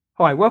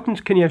Hi, welcome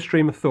to Kineo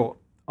Stream of Thought.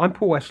 I'm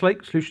Paul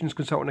Westlake, Solutions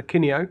Consultant at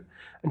Kineo,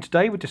 and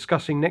today we're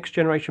discussing next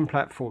generation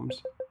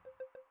platforms.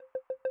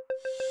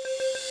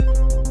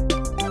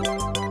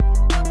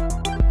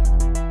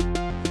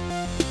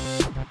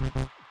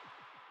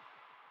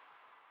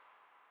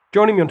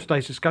 Joining me on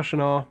today's discussion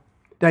are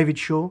David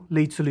Shaw,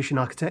 Lead Solution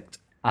Architect.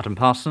 Adam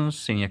Parsons,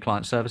 Senior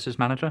Client Services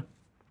Manager.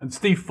 And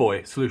Steve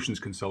Foy,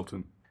 Solutions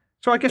Consultant.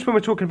 So I guess when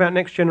we're talking about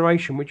next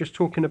generation, we're just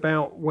talking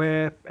about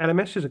where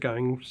LMSs are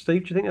going.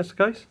 Steve, do you think that's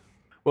the case?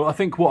 Well, I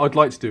think what I'd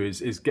like to do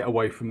is get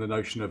away from the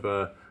notion of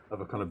a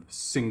kind of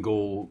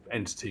single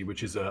entity,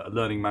 which is a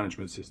learning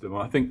management system.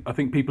 I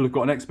think people have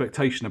got an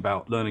expectation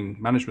about learning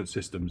management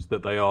systems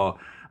that they are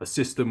a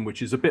system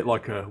which is a bit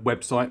like a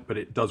website, but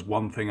it does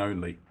one thing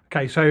only.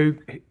 Okay, so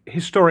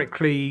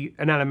historically,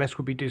 an LMS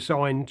would be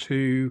designed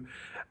to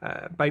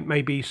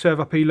maybe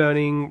serve up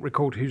e-learning,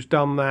 record who's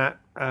done that,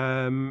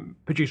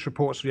 produce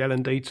reports to the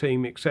L&D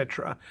team,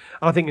 etc.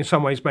 I think in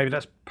some ways maybe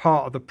that's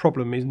part of the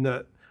problem, isn't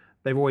that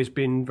they've always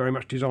been very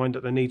much designed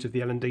at the needs of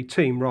the L&D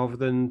team rather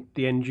than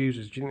the end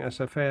users. Do you think that's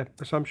a fair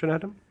assumption,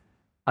 Adam?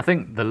 I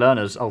think the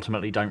learners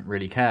ultimately don't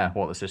really care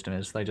what the system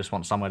is. They just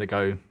want somewhere to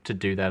go to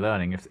do their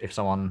learning. If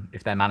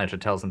their manager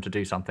tells them to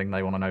do something,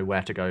 they want to know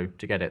where to go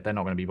to get it. They're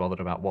not going to be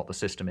bothered about what the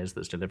system is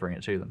that's delivering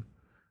it to them.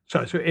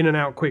 So in and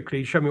out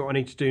quickly, show me what I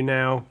need to do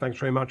now. Thanks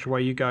very much,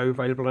 away you go,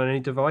 available on any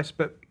device.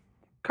 But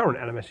current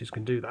LMSs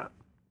can do that.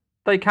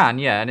 They can,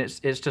 yeah, and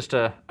it's just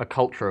a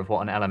culture of what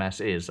an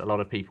LMS is. A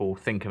lot of people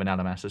think of an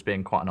LMS as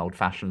being quite an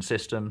old-fashioned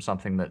system,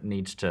 something that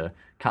needs to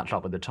catch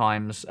up with the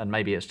times, and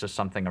maybe it's just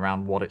something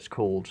around what it's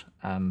called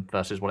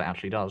versus what it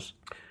actually does.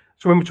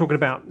 So when we're talking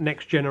about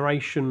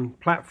next-generation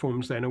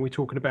platforms then, are we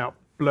talking about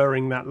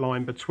blurring that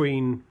line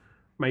between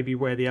maybe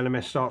where the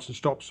LMS starts and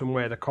stops and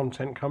where the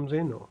content comes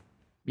in? Or?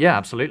 Yeah,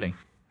 absolutely.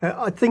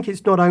 I think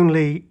it's not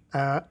only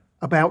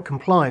about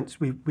compliance.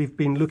 We've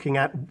been looking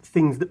at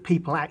things that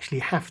people actually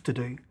have to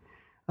do.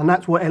 And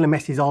that's what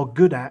LMSs are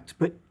good at.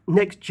 But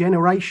next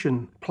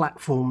generation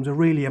platforms are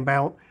really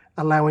about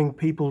allowing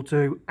people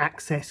to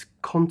access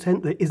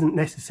content that isn't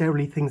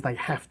necessarily things they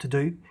have to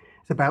do.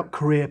 It's about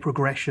career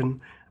progression,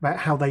 about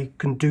how they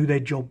can do their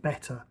job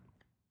better.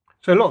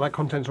 So a lot of that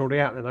content's already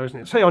out there though,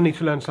 isn't it? Say I need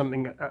to learn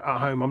something at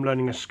home, I'm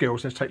learning a skill,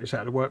 so let's take this out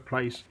of the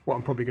workplace. What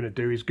I'm probably going to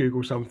do is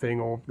Google something,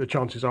 or the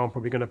chances are I'm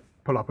probably going to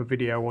pull up a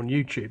video on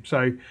YouTube.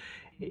 So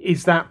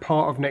is that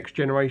part of next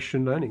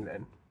generation learning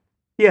then?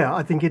 Yeah,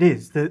 I think it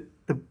is.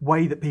 The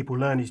way that people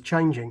learn is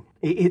changing.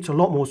 It's a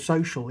lot more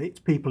social. It's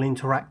people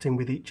interacting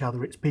with each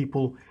other. It's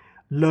people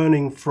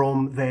learning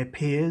from their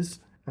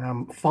peers,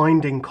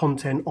 finding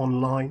content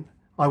online.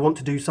 I want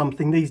to do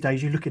something these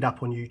days, you look it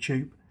up on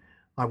YouTube.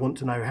 I want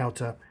to know how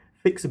to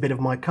fix a bit of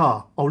my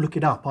car. I'll look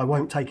it up. I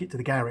won't take it to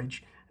the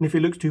garage. And if it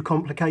looks too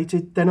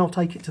complicated, then I'll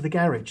take it to the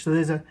garage. So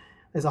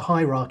there's a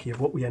hierarchy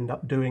of what we end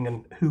up doing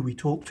and who we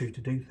talk to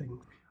do things.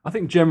 I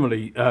think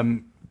generally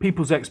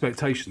people's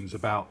expectations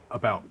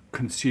about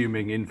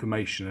consuming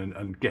information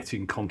and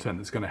getting content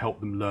that's going to help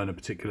them learn a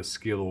particular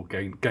skill or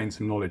gain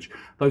some knowledge,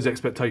 those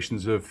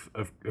expectations have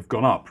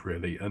gone up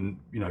really. And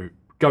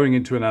going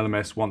into an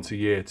LMS once a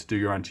year to do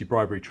your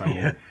anti-bribery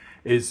training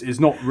is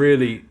not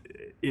really.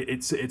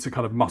 It's a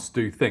kind of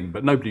must-do thing,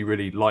 but nobody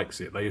really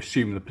likes it. They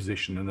assume the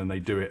position and then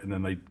they do it and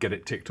then they get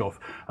it ticked off.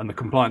 And the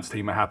compliance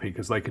team are happy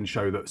because they can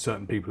show that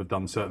certain people have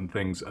done certain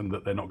things and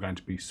that they're not going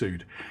to be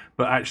sued.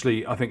 But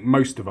actually, I think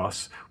most of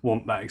us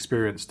want that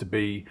experience to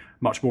be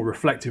much more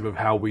reflective of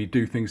how we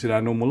do things in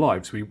our normal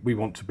lives. We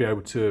want to be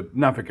able to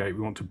navigate,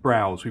 we want to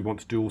browse, we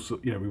want to do also,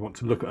 we want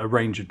to look at a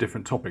range of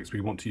different topics,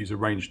 we want to use a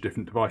range of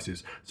different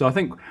devices. So I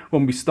think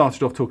when we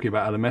started off talking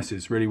about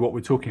LMSs, really what we're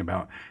talking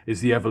about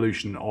is the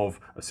evolution of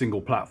a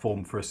single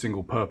platform for a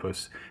single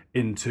purpose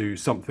into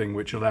something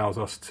which allows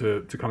us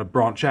to kind of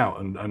branch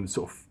out and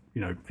sort of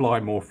fly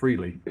more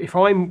freely. If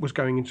I was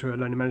going into a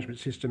learning management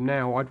system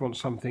now, I'd want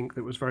something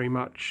that was very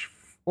much,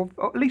 or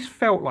at least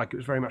felt like it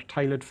was very much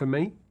tailored for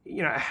me.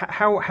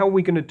 How are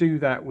we going to do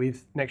that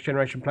with next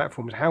generation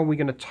platforms? How are we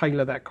going to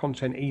tailor that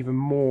content even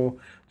more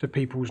to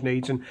people's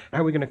needs, and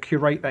how are we going to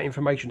curate that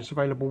information that's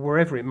available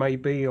wherever it may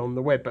be on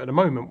the web? But at the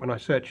moment, when I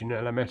search in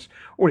LMS,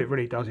 all it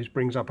really does is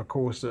brings up a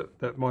course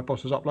that my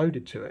boss has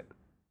uploaded to it.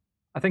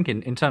 I think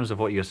in terms of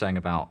what you're saying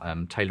about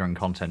tailoring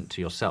content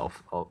to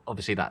yourself,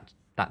 obviously that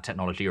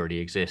technology already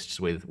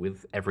exists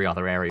with every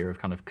other area of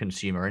kind of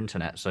consumer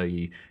internet. So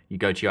you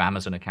go to your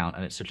Amazon account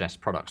and it suggests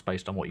products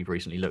based on what you've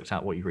recently looked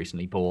at, what you've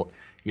recently bought.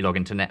 You log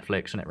into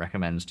Netflix and it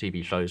recommends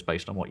TV shows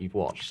based on what you've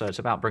watched. So it's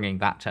about bringing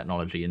that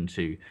technology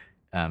into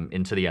the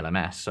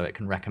LMS so it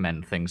can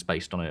recommend things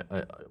based on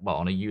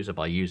a user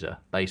by user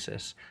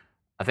basis.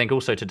 I think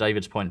also to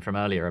David's point from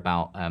earlier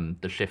about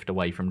the shift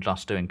away from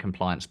just doing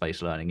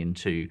compliance-based learning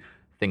into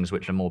things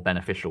which are more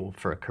beneficial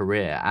for a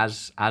career,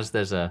 as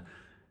there's a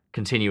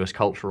continuous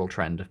cultural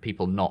trend of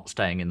people not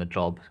staying in the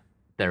job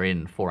they're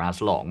in for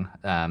as long.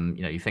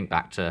 You think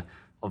back to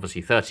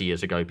obviously 30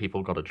 years ago,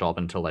 people got a job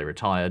until they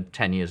retired.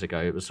 10 years ago,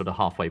 it was sort of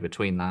halfway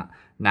between that.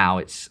 Now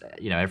it's,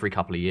 every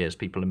couple of years,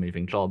 people are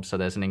moving jobs. So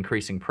there's an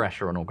increasing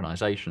pressure on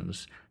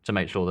organizations to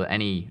make sure that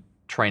any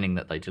training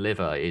that they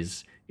deliver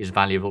is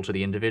valuable to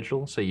the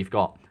individual. So you've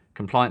got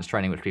compliance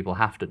training, which people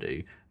have to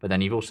do, but then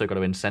you've also got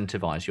to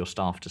incentivize your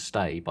staff to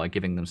stay by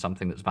giving them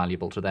something that's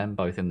valuable to them,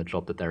 both in the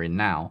job that they're in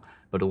now,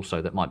 but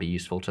also that might be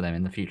useful to them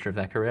in the future of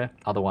their career.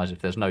 Otherwise, if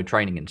there's no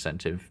training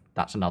incentive,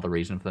 that's another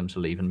reason for them to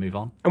leave and move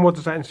on. And what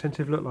does that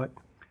incentive look like?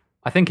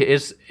 I think it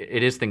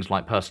is things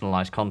like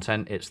personalized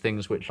content. It's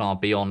things which are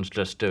beyond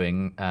just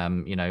doing,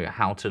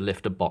 how to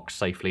lift a box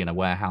safely in a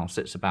warehouse.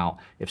 It's about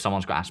if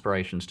someone's got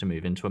aspirations to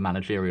move into a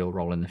managerial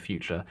role in the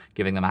future,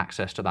 giving them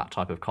access to that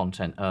type of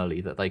content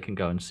early, that they can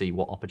go and see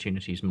what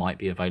opportunities might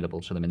be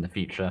available to them in the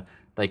future.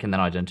 They can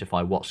then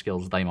identify what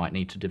skills they might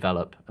need to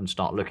develop and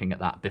start looking at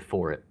that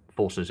before it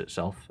forces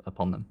itself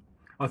upon them.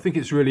 I think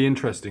it's really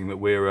interesting that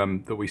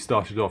we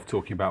started off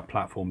talking about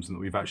platforms and that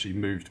we've actually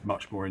moved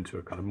much more into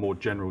a kind of more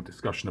general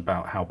discussion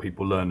about how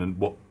people learn and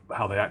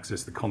how they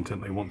access the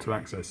content they want to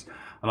access.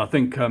 And I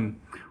think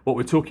what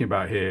we're talking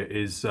about here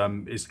is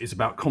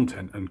about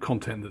content, and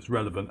content that's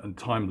relevant and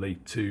timely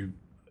to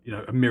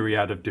a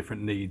myriad of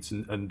different needs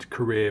and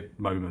career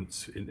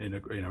moments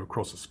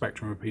across a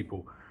spectrum of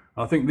people.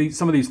 I think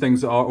some of these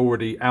things are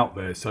already out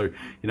there. So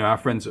our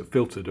friends at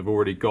Filtered have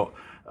already got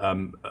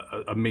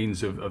a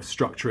means of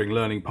structuring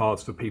learning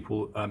paths for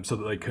people so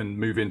that they can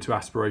move into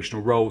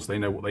aspirational roles. They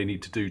know what they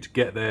need to do to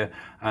get there,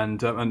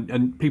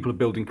 and people are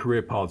building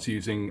career paths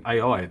using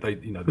AI. They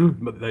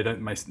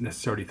don't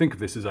necessarily think of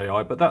this as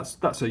AI, but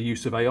that's a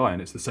use of AI,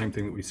 and it's the same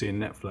thing that we see in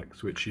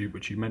Netflix, which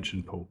you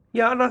mentioned, Paul.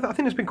 Yeah, and I think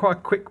there's been quite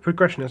a quick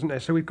progression, hasn't there?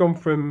 So we've gone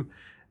from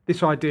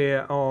this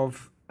idea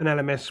of an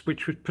LMS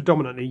which was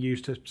predominantly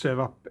used to serve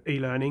up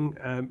e-learning,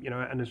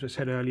 and as I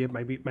said earlier,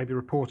 maybe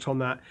report on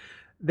that.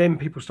 Then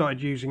people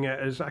started using it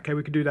as, okay,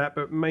 we could do that,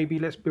 but maybe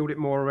let's build it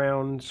more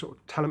around sort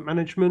of talent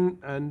management.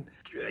 And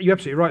you're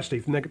absolutely right,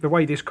 Steve. And the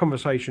way this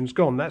conversation's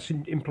gone, that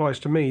implies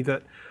to me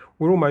that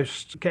we're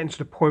almost getting to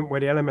the point where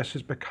the LMS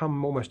has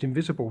become almost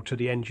invisible to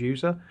the end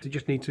user. They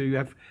just need to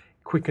have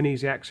quick and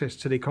easy access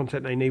to the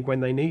content they need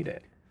when they need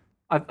it.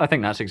 I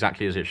think that's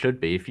exactly as it should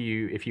be. If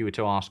you were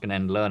to ask an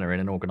end learner in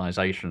an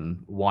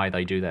organisation why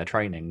they do their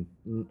training,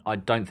 I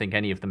don't think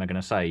any of them are going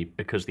to say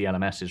because the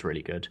LMS is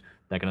really good.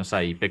 They're going to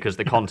say because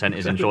the content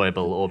is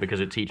enjoyable or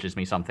because it teaches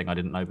me something I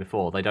didn't know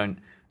before.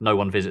 No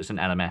one visits an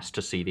LMS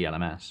to see the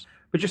LMS.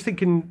 But just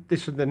thinking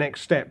this is the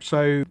next step.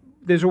 So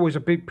there's always a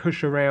big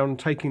push around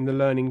taking the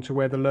learning to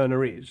where the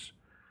learner is.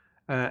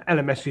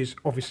 LMS is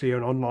obviously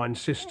an online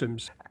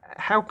systems.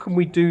 How can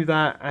we do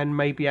that and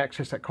maybe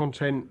access that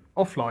content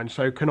offline?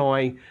 So can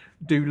I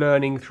do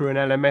learning through an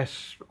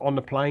LMS on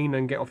the plane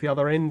and get off the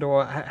other end,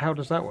 or how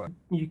does that work?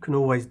 You can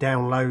always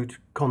download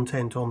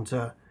content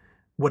onto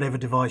whatever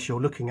device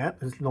you're looking at,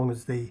 as long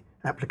as the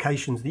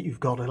applications that you've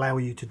got allow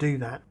you to do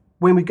that.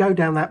 When we go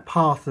down that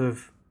path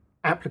of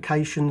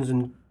applications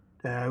and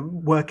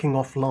working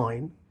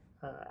offline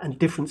and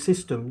different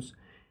systems,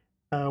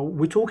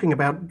 we're talking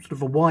about sort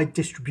of a wide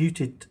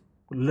distributed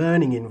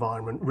learning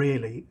environment,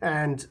 really,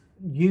 and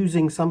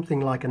using something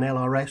like an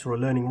LRS or a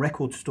learning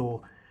record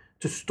store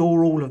to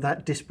store all of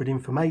that disparate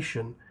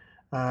information,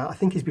 I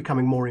think is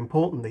becoming more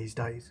important these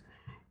days.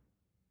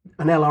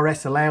 An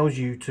LRS allows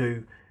you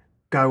to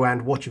go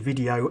and watch a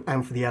video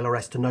and for the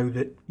LRS to know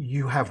that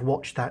you have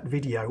watched that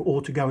video,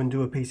 or to go and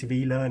do a piece of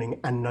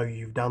e-learning and know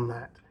you've done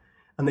that.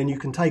 And then you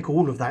can take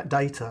all of that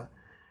data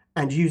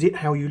and use it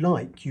how you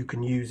like. You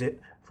can use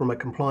it from a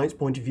compliance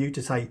point of view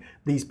to say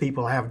these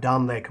people have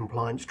done their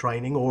compliance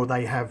training or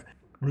they have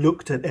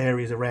looked at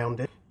areas around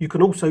it. You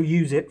can also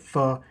use it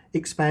for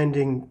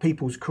expanding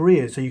people's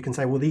careers. So you can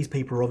say, well, these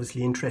people are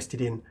obviously interested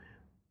in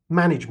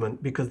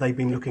management because they've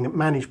been looking at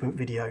management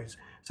videos.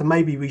 So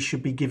maybe we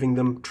should be giving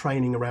them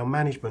training around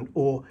management,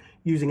 or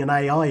using an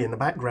AI in the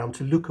background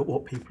to look at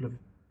what people have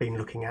been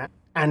looking at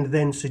and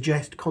then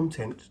suggest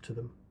content to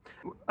them.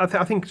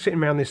 I think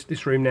sitting around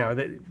this room now,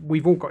 that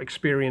we've all got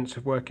experience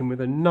of working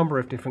with a number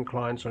of different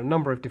clients on a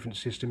number of different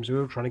systems who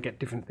are all trying to get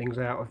different things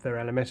out of their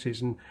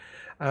LMSs,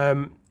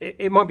 and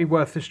it might be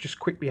worth us just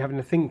quickly having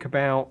to think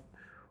about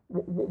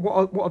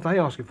what are they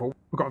asking for.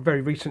 We've got a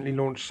very recently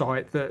launched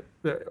site that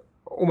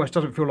almost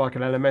doesn't feel like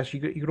an LMS. You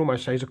could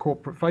almost say it's a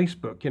corporate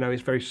Facebook.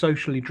 It's very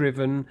socially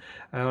driven.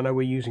 I know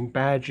we're using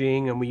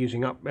badging and we're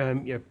using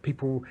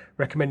people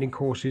recommending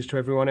courses to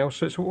everyone else.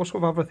 So what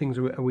sort of other things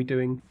are we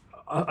doing?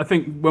 I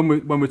think when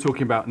we're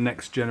talking about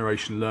next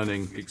generation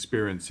learning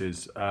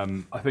experiences,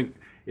 I think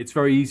it's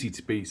very easy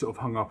to be sort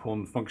of hung up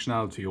on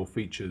functionality or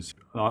features.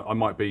 I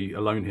might be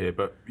alone here,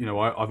 but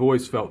I've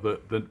always felt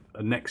that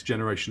a next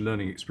generation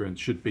learning experience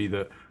should be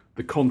that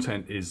the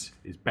content is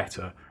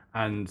better,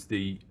 and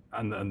the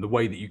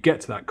way that you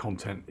get to that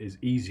content is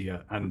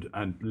easier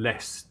and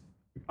less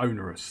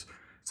onerous.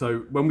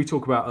 So when we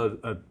talk about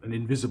an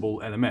invisible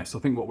LMS, I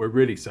think what we're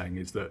really saying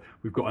is that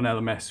we've got an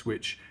LMS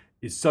which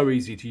is so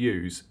easy to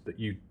use that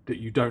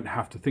you don't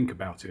have to think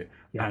about it,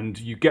 and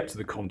you get to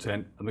the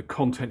content, and the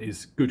content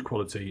is good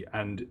quality,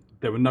 and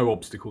there were no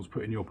obstacles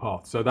put in your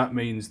path. So that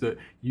means that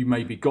you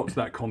maybe got to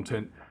that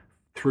content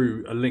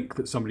through a link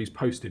that somebody's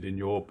posted in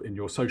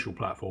your social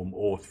platform,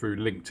 or through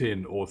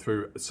LinkedIn, or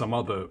through some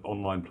other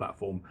online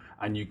platform,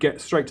 and you get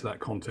straight to that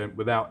content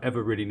without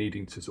ever really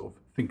needing to sort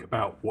of think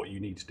about what you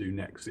need to do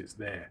next. It's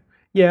there.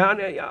 Yeah,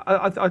 and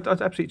I'd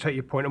absolutely take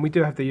your point, and we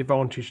do have the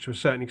advantage to a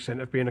certain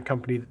extent of being a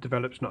company that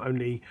develops not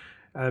only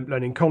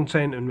learning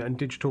content and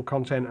digital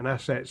content and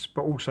assets,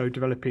 but also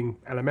developing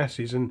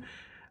LMSs. And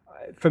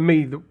for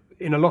me,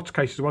 in a lot of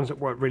cases, the ones that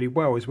work really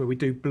well is where we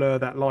do blur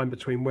that line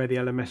between where the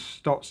LMS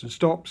starts and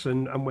stops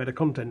and where the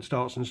content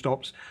starts and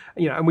stops.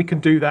 And we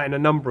can do that in a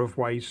number of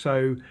ways.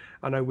 So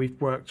I know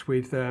we've worked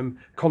with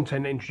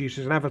content that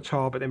introduces an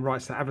avatar, but then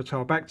writes that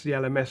avatar back to the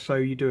LMS. So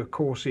you do a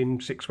course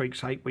in 6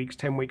 weeks, 8 weeks,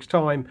 10 weeks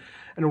time,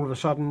 and all of a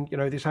sudden,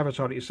 this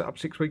avatar that you set up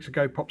 6 weeks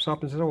ago pops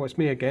up and says, "Oh, it's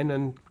me again,"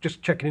 and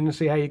just checking in and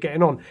see how you're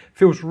getting on.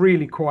 Feels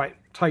really quite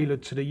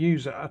tailored to the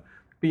user.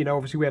 But,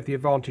 obviously we have the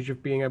advantage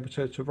of being able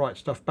to write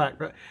stuff back.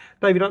 But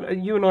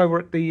David, you and I were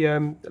at the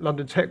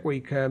London Tech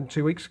Week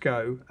 2 weeks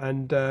ago,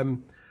 and I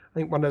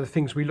think one of the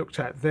things we looked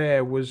at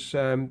there was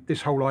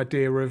this whole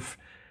idea of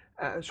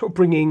sort of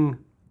bringing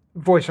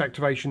voice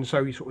activation, so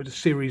you sort of the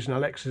Siris and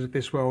Alexas of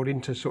this world,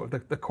 into sort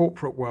of the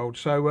corporate world.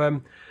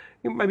 So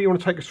maybe you want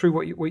to take us through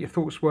what your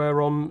thoughts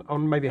were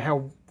on maybe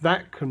how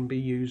that can be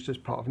used as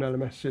part of an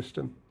LMS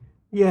system.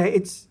 Yeah,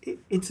 it's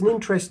an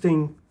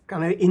interesting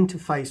kind of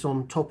interface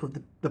on top of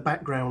the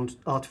background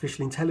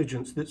artificial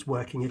intelligence that's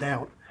working it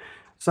out.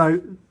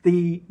 So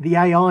the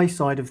AI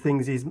side of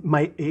things is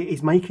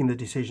making the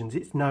decisions.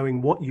 It's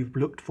knowing what you've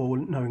looked for,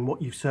 knowing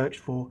what you've searched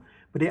for,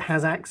 but it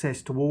has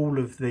access to all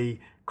of the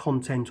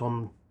content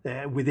on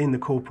within the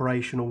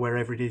corporation or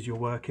wherever it is you're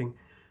working,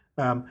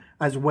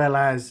 as well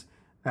as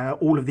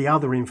all of the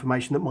other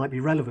information that might be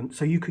relevant.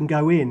 So you can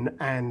go in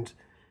and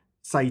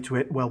say to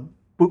it, well,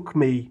 book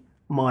me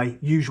my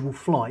usual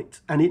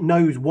flight, and it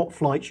knows what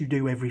flights you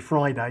do every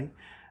Friday,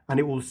 and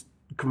it will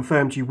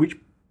confirm to you which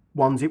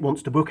ones it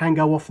wants to book and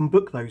go off and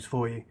book those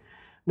for you.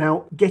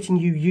 Now, getting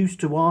you used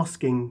to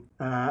asking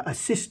a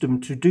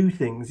system to do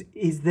things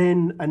is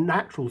then a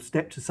natural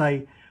step to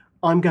say,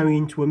 I'm going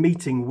into a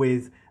meeting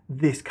with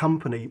this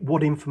company,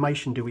 what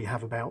information do we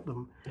have about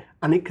them?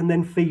 And it can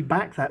then feed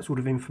back that sort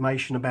of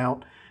information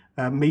about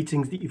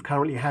meetings that you've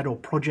currently had or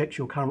projects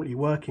you're currently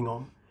working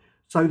on,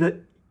 so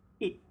that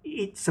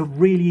it's a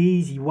really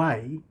easy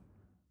way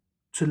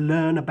to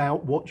learn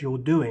about what you're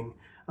doing.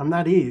 And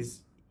that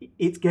is,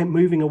 it's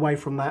moving away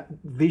from that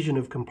vision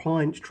of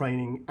compliance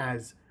training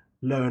as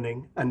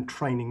learning and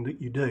training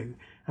that you do,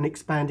 and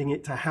expanding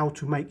it to how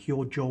to make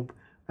your job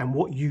and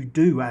what you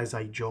do as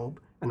a job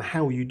and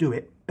how you do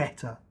it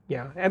better.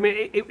 Yeah, I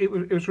mean,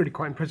 it was really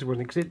quite impressive,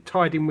 wasn't it? Because it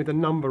tied in with a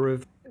number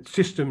of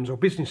systems or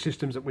business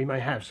systems that we may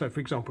have. So, for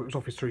example, it was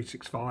Office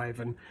 365,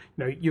 and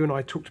you and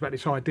I talked about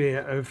this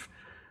idea of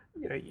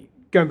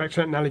going back to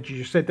that analogy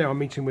you said there, I'm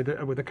meeting with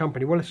a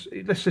company. Well,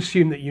 let's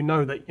assume that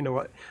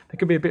that they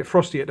can be a bit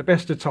frosty at the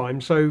best of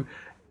times. So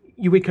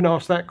we can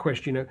ask that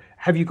question,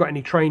 have you got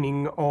any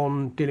training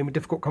on dealing with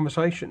difficult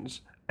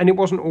conversations? And it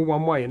wasn't all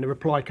one way. And the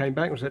reply came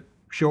back and said,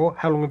 sure,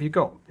 how long have you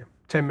got?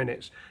 10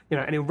 minutes,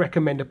 and he'll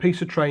recommend a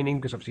piece of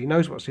training because obviously he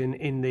knows what's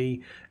in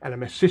the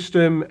LMS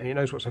system and he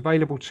knows what's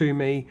available to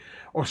me.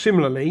 Or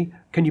similarly,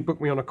 can you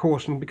book me on a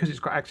course? And because it's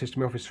got access to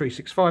my Office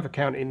 365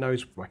 account, it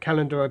knows my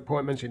calendar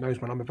appointments, it knows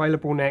when I'm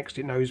available next,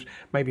 it knows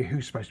maybe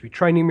who's supposed to be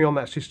training me on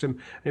that system,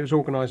 and it was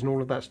organising all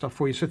of that stuff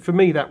for you. So for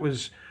me, that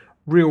was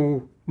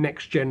real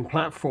next-gen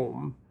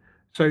platform.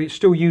 So it's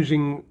still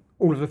using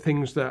all of the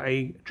things that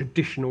a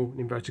traditional,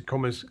 inverted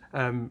commas,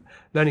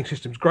 learning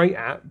system's great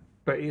at,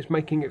 but it's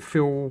making it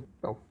feel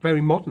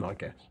very modern, I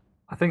guess.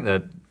 I think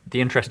that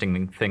the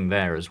interesting thing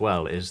there as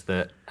well is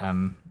that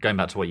going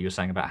back to what you were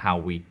saying about how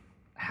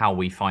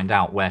we find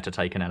out where to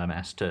take an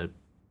LMS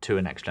to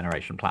a next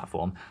generation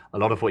platform, a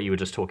lot of what you were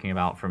just talking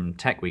about from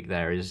Tech Week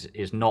there is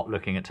not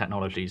looking at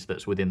technologies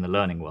that's within the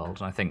learning world.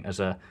 And I think as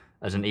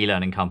an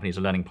e-learning company, as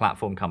a learning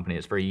platform company,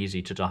 it's very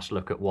easy to just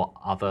look at what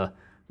other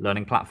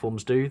learning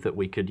platforms do that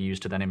we could use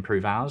to then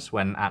improve ours,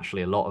 when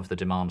actually a lot of the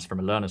demands from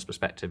a learner's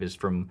perspective is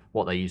from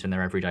what they use in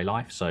their everyday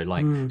life. So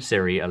like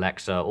Siri,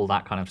 Alexa, all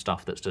that kind of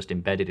stuff that's just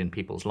embedded in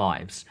people's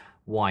lives.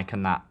 Why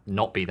can that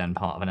not be then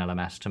part of an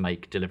LMS to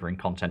make delivering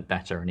content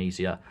better and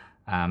easier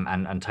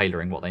and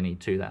tailoring what they need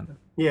to them?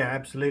 Yeah,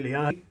 absolutely.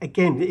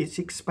 Again, it's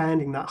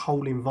expanding that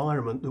whole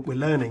environment that we're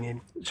learning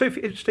in. So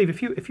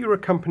Steve, if you're a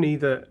company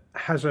that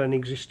has an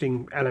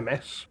existing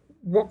LMS,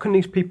 what can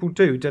these people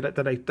do? Do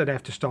they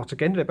have to start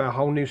again? Is it about a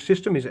whole new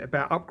system? Is it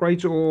about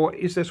upgrades? Or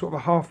is there sort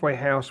of a halfway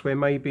house where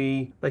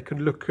maybe they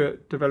could look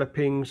at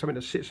developing something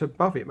that sits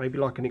above it, maybe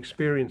like an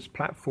experience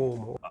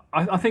platform? Or...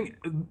 I think,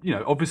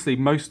 obviously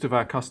most of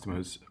our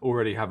customers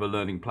already have a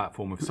learning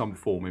platform of some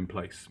form in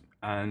place.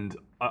 And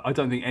I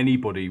don't think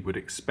anybody would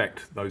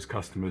expect those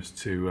customers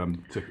to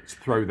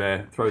throw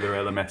their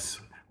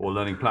LMS or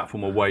learning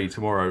platform away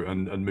tomorrow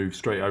and move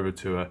straight over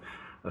to a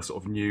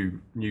sort of new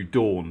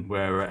dawn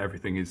where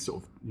everything is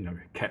sort of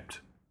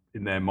kept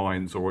in their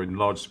minds or in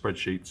large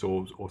spreadsheets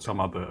or some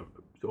other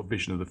sort of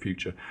vision of the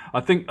future. I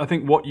think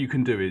what you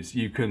can do is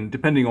you can,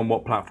 depending on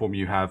what platform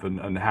you have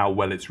and how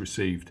well it's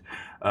received,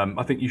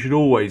 I think you should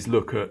always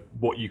look at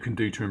what you can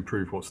do to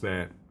improve what's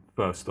there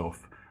first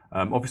off.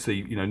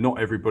 Obviously,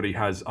 not everybody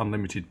has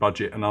unlimited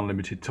budget and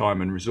unlimited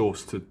time and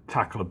resource to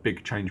tackle a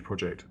big change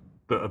project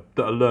that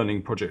a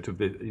learning project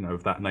of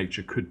of that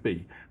nature could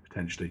be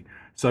potentially.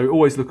 So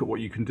always look at what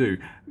you can do.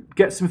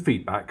 Get some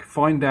feedback.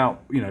 Find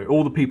out,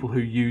 all the people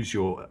who use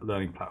your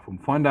learning platform.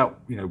 Find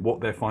out, what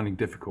they're finding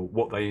difficult,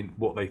 what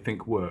they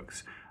think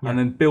works, and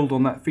then build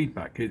on that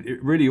feedback.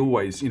 It really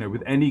always,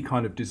 with any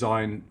kind of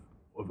design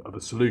of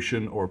a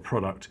solution or a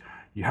product,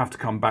 you have to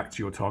come back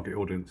to your target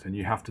audience and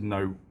you have to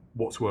know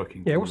what's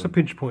working. Yeah, what's the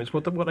pinch points?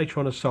 What are they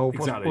trying to solve?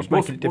 Exactly. What's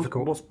making it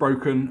difficult? What's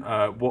broken?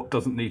 What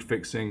doesn't need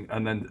fixing?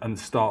 And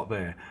start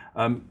there.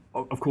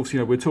 Of course,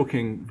 we're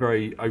talking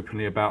very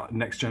openly about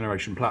next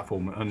generation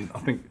platform, and I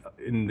think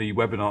in the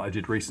webinar I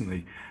did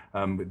recently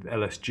with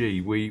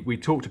LSG, we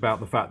talked about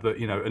the fact that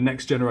a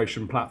next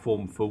generation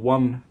platform for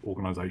one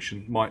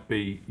organisation might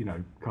be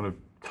kind of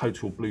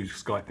total blue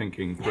sky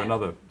thinking for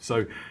another.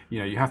 So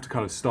you have to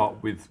kind of start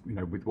with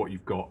with what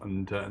you've got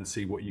and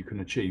see what you can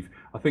achieve.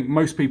 I think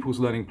most people's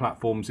learning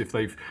platforms, if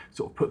they've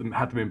sort of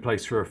had them in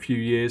place for a few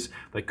years,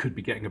 they could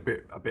be getting a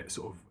bit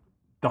sort of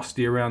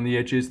dusty around the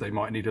edges. They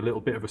might need a little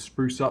bit of a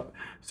spruce up.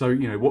 So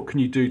what can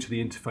you do to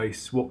the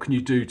interface? What can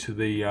you do to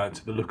the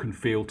look and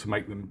feel to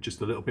make them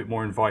just a little bit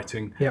more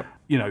inviting? Yep.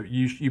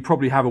 You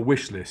probably have a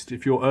wish list.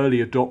 If you're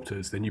early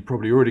adopters, then you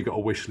probably already got a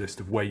wish list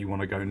of where you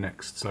want to go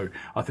next. So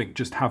I think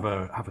just have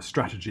a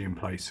strategy in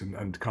place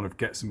and kind of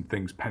get some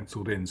things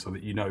penciled in so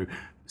that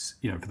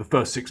for the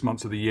first 6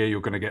 months of the year, you're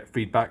going to get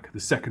feedback.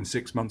 The second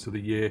 6 months of the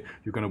year,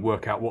 you're going to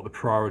work out what the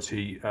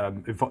priority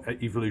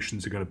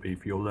evolutions are going to be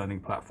for your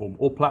learning platform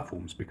or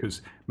platforms,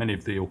 because many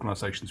of the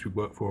organisations we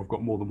work for have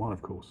got more than one,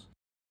 of course.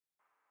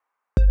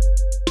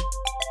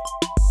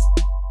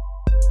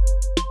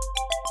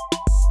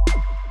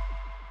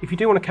 If you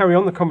do want to carry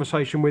on the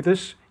conversation with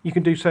us, you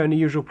can do so in the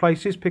usual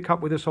places. Pick up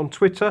with us on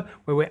Twitter,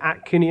 where we're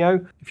at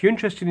Kineo. If you're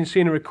interested in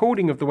seeing a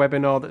recording of the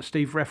webinar that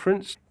Steve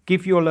referenced,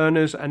 Give Your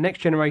Learners a Next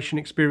Generation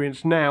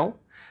Experience Now,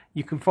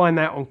 you can find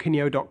that on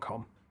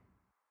kineo.com.